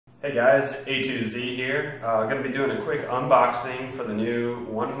Hey guys, A2Z here. I'm going to be doing a quick unboxing for the new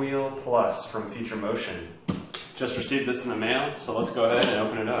OneWheel Plus from Future Motion. Just received this in the mail, so let's go ahead and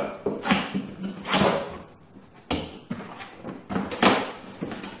open it up.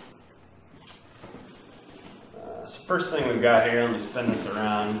 So first thing we've got here, let me spin this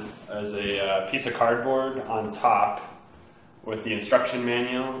around, is a piece of cardboard on top with the instruction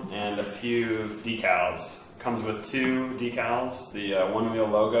manual and a few decals. Comes with two decals, the OneWheel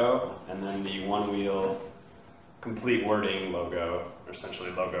logo and then the OneWheel complete wording logo, or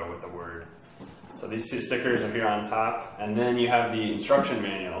essentially logo with the word. So these two stickers are here on top, and then you have the instruction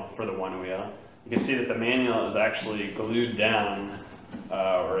manual for the OneWheel. You can see that the manual is actually glued down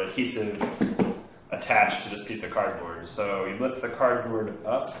or adhesive attached to this piece of cardboard. So you lift the cardboard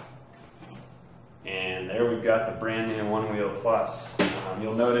up, and there we've got the brand new OneWheel Plus.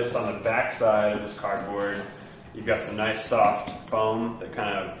 You'll notice on the back side of this cardboard, you've got some nice soft foam that kind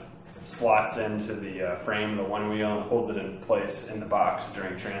of slots into the frame of the OneWheel and holds it in place in the box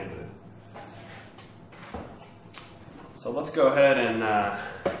during transit. So let's go ahead and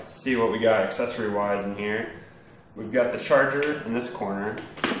see what we got accessory-wise in here. We've got the charger in this corner.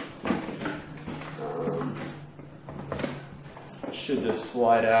 It should just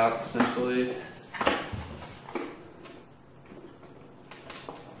slide out essentially.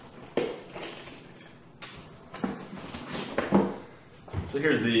 So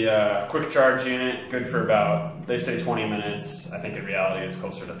here's the quick charge unit, good for about, they say 20 minutes. I think in reality it's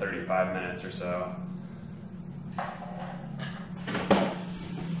closer to 35 minutes or so.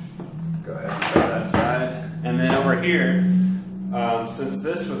 Go ahead and set that aside. And then over here, since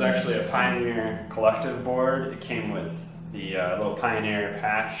this was actually a Pioneer collective board, it came with the little Pioneer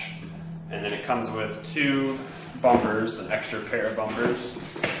patch, and then it comes with two bumpers, an extra pair of bumpers.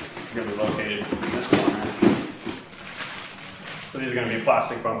 They're going to be located in this corner. So these are going to be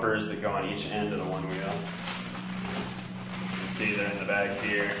plastic bumpers that go on each end of the OneWheel. You can see they're in the bag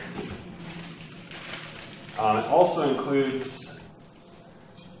here. It also includes,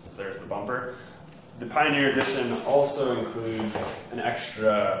 so there's the bumper. The Pioneer Edition also includes an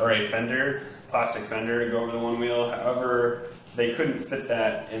extra, or a fender, plastic fender to go over the OneWheel. However, they couldn't fit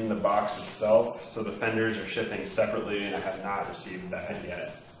that in the box itself, so the fenders are shipping separately, and I have not received that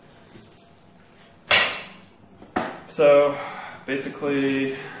yet. So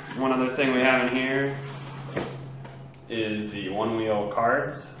basically, one other thing we have in here is the OneWheel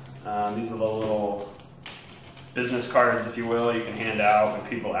cards. These are the little business cards, if you will, you can hand out when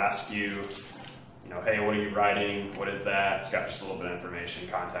people ask you, hey, what are you writing? What is that? It's got just a little bit of information,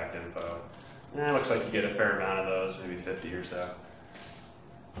 contact info. And it looks like you get a fair amount of those, maybe 50 or so.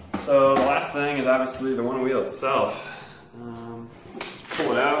 So the last thing is obviously the OneWheel itself.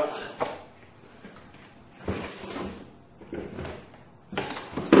 Pull it out.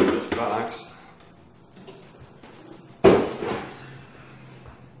 This box.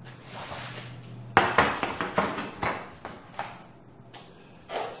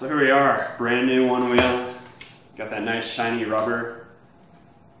 So here we are, brand new OneWheel. Got that nice shiny rubber.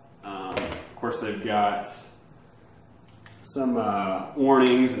 Of course, they've got some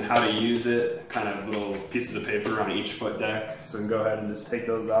warnings and how to use it, kind of little pieces of paper on each foot deck. So we can go ahead and just take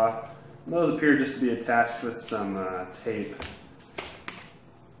those off. And those appear just to be attached with some tape.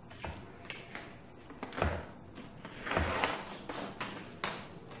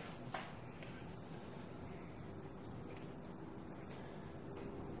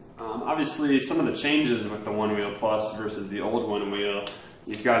 Obviously, some of the changes with the OneWheel Plus versus the old OneWheel,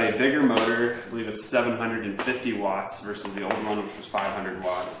 you've got a bigger motor. I believe it's 750 watts versus the old one, which was 500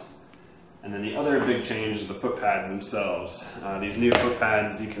 watts. And then the other big change is the foot pads themselves. These new foot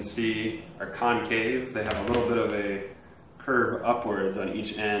pads, as you can see, are concave. They have a little bit of a curve upwards on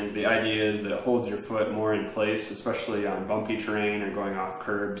each end. The idea is that it holds your foot more in place, especially on bumpy terrain or going off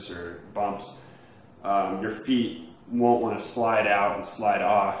curbs or bumps. Your feet won't want to slide out and slide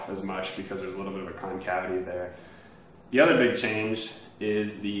off as much because there's a little bit of a concavity there. The other big change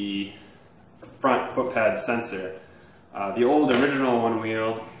is the front foot pad sensor. The old original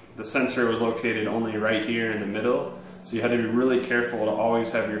OneWheel, the sensor was located only right here in the middle, so you had to be really careful to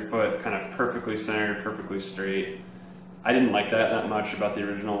always have your foot kind of perfectly centered, perfectly straight. I didn't like that much about the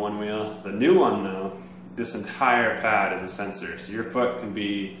original OneWheel. The new one though, this entire pad is a sensor, so your foot can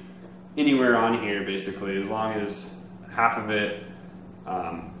be anywhere on here basically, as long as half of it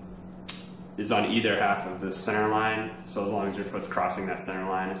is on either half of the center line. So as long as your foot's crossing that center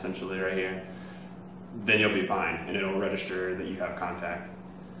line, essentially right here, then you'll be fine, and it'll register that you have contact.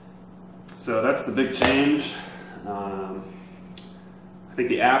 So that's the big change. I think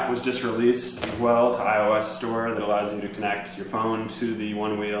the app was just released as well to iOS store that allows you to connect your phone to the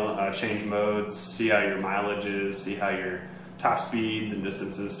OneWheel, change modes, see how your mileage is, see how your top speeds and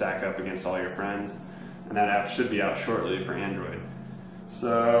distances stack up against all your friends. And that app should be out shortly for Android.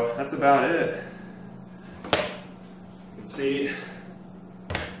 So that's about it. Let's see.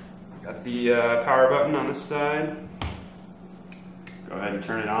 Got the power button on this side. Go ahead and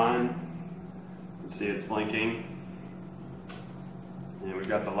turn it on. Let's see, it's blinking. And we've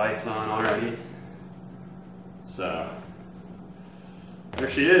got the lights on already. So, there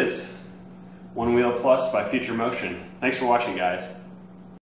she is. OneWheel Plus by Future Motion. Thanks for watching, guys.